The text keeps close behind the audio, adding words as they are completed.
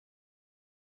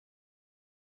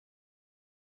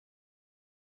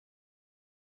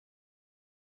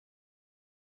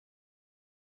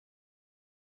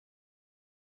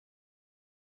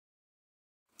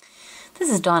This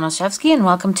is Dawn Olszewski and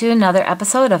welcome to another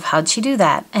episode of How'd She Do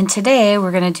That? And today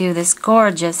we're going to do this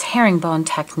gorgeous herringbone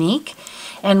technique,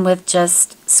 and with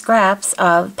just scraps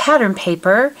of pattern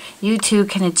paper you too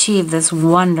can achieve this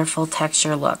wonderful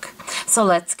texture look. So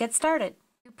let's get started.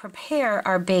 To prepare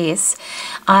our base,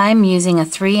 I'm using a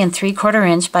 3 3/4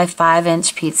 inch by 5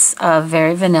 inch piece of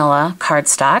very vanilla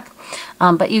cardstock,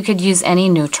 but you could use any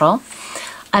neutral.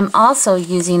 I'm also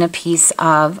using a piece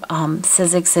of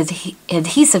Sizzix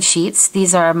adhesive sheets.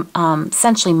 These are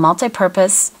essentially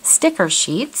multi-purpose sticker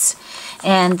sheets,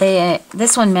 and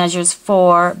this one measures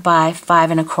 4 by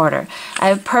 5 1/4.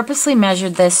 I purposely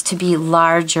measured this to be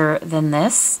larger than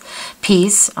this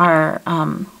piece, our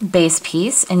base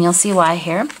piece, and you'll see why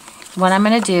here. What I'm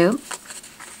going to do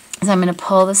is I'm going to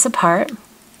pull this apart,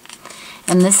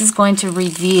 and this is going to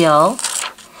reveal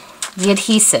the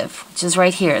adhesive, which is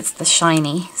right here. It's the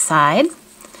shiny side.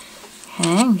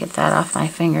 Okay, get that off my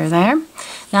finger there.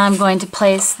 Now I'm going to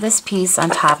place this piece on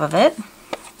top of it.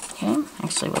 Okay,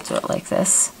 actually we'll do it like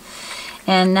this.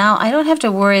 And now I don't have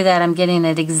to worry that I'm getting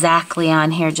it exactly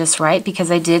on here just right,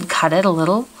 because I did cut it a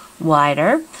little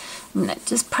wider. I'm going to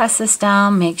just press this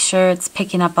down, make sure it's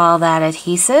picking up all that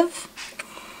adhesive.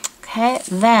 Okay,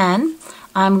 then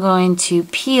I'm going to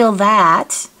peel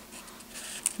that.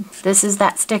 This is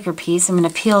that sticker piece. I'm going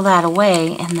to peel that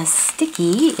away, and the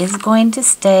sticky is going to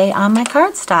stay on my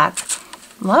cardstock.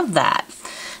 Love that.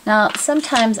 Now,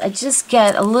 sometimes I just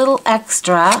get a little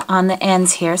extra on the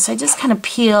ends here, so I just kind of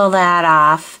peel that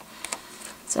off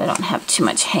so I don't have too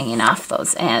much hanging off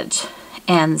those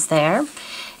ends there.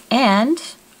 And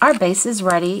our base is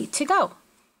ready to go.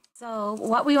 So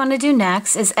what we want to do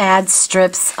next is add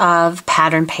strips of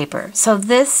pattern paper. So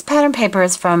this pattern paper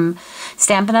is from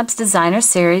Stampin' Up's Designer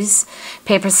Series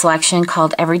paper selection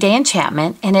called Everyday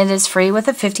Enchantment, and it is free with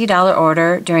a $50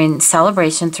 order during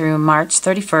celebration through March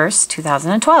 31st,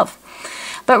 2012.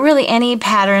 But really any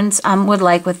patterns would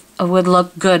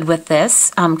look good with this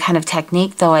kind of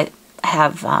technique, though I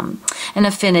have an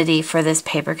affinity for this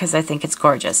paper because I think it's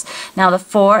gorgeous. Now the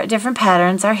 4 different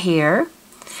patterns are here,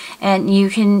 and you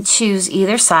can choose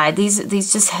either side.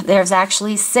 There's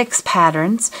actually 6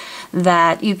 patterns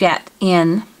that you get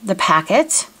in the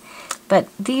packet, but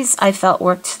these I felt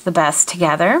worked the best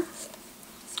together,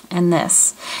 and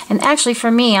this. And actually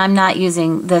for me, I'm not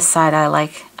using this side. I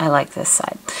like this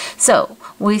side. So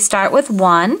we start with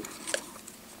 1,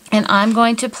 and I'm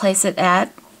going to place it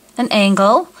at an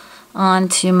angle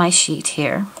onto my sheet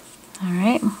here. All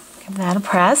right, give that a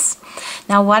press.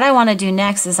 Now what I want to do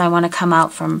next is I want to come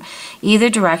out from either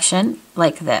direction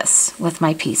like this with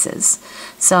my pieces.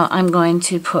 So I'm going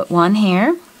to put one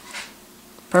here,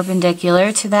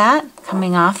 perpendicular to that,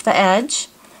 coming off the edge,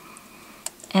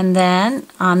 and then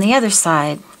on the other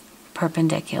side,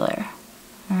 perpendicular.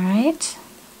 All right,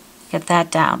 get that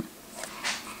down.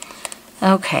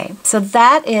 Okay, so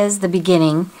that is the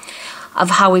beginning of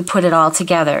how we put it all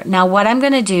together. Now what I'm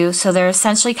going to do, so they're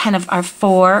essentially kind of our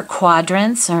 4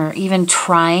 quadrants or even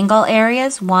triangle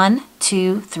areas, 1,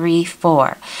 2, 3,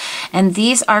 4. And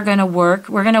these are going to work,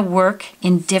 we're going to work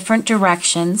in different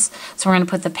directions. So we're going to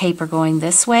put the paper going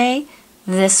this way,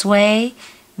 this way,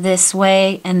 this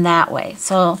way, and that way.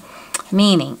 So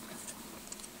meaning,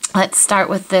 let's start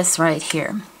with this right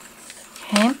here.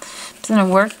 Okay, I'm just going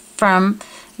to work from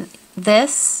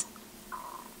this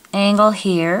angle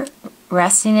here,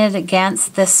 resting it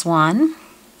against this one.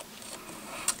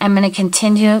 I'm going to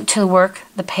continue to work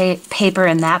the paper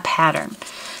in that pattern.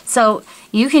 So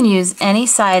you can use any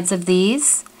sides of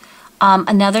these.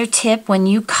 Another tip, when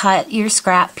you cut your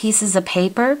scrap pieces of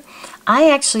paper, I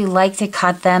actually like to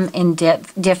cut them in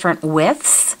different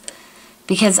widths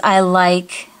because I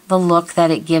like the look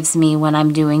that it gives me when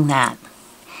I'm doing that.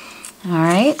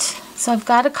 Alright, so I've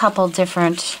got a couple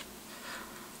different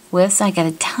widths. I got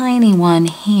a tiny one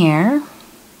here.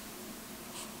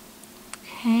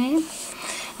 Okay.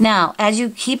 Now, as you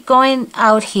keep going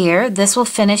out here, this will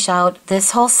finish out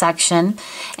this whole section,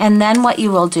 and then what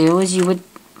you will do is you would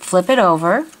flip it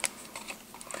over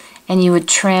and you would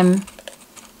trim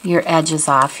your edges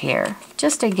off here,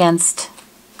 just against,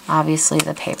 obviously,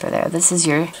 the paper there. This is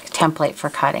your template for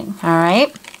cutting, all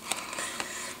right?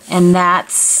 And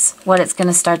that's what it's going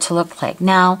to start to look like.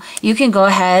 Now, you can go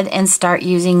ahead and start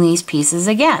using these pieces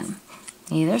again,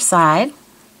 either side.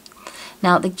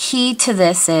 Now, the key to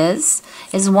this is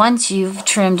once you've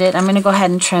trimmed it, I'm going to go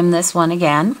ahead and trim this one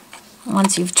again.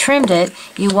 Once you've trimmed it,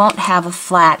 you won't have a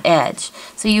flat edge.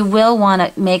 So you will want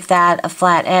to make that a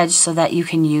flat edge so that you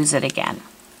can use it again.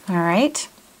 All right?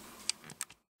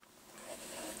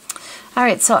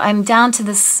 Alright, so I'm down to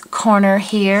this corner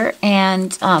here,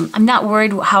 and I'm not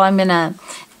worried how I'm going to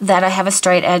that I have a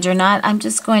straight edge or not. I'm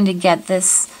just going to get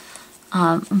this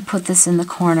and put this in the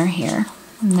corner here.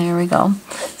 And there we go.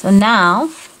 So now,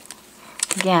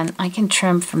 again, I can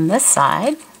trim from this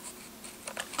side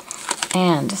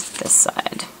and this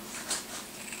side.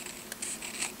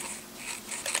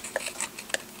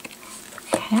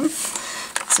 Okay,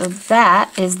 so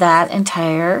that is that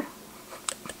entire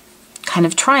kind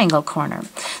of triangle corner.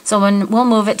 So when we'll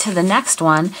move it to the next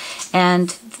one,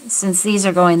 and since these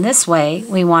are going this way,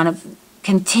 we want to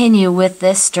continue with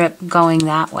this strip going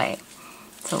that way.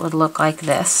 So it would look like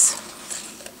this.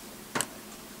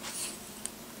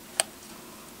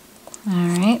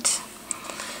 Alright,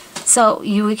 so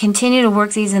you would continue to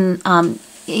work these in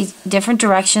different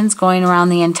directions going around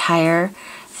the entire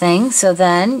thing, so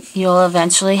then you'll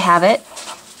eventually have it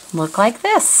look like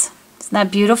this. Isn't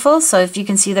that beautiful? So if you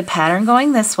can see the pattern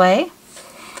going this way,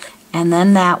 and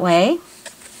then that way,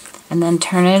 and then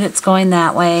turn it, it's going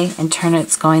that way, and turn it,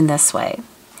 it's going this way.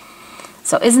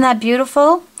 So isn't that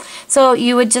beautiful? So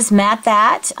you would just mat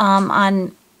that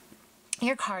on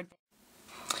your card.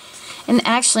 And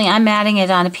actually I'm matting it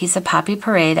on a piece of Poppy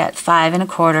Parade at 5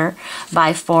 1/4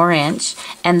 by 4 inch,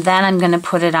 and then I'm going to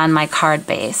put it on my card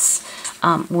base,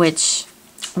 which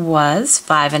was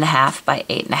 5 1/2 by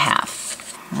 8 1/2.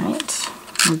 Alright,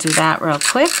 we'll do that real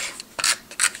quick.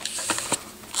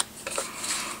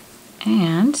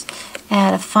 And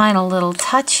add a final little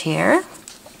touch here.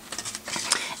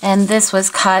 And this was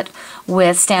cut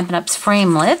with Stampin' Up's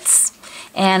framelits.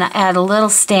 And I add a little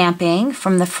stamping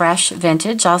from the Fresh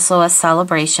Vintage, also a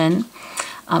celebration,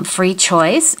 free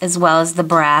choice, as well as the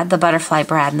brad, the butterfly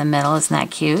brad in the middle. Isn't that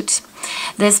cute?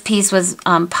 This piece was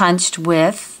punched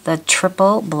with the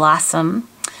triple blossom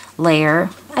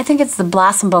layer. I think it's the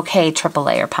Blossom Bouquet triple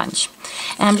layer punch.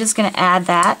 And I'm just going to add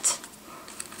that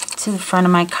to the front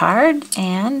of my card,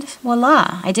 and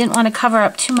voila. I didn't want to cover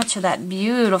up too much of that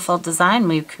beautiful design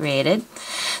we've created.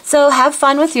 So have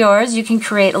fun with yours. You can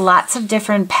create lots of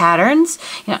different patterns.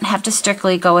 You don't have to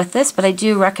strictly go with this, but I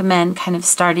do recommend kind of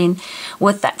starting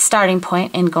with that starting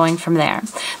point and going from there.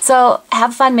 So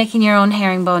have fun making your own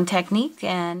herringbone technique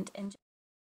and enjoy.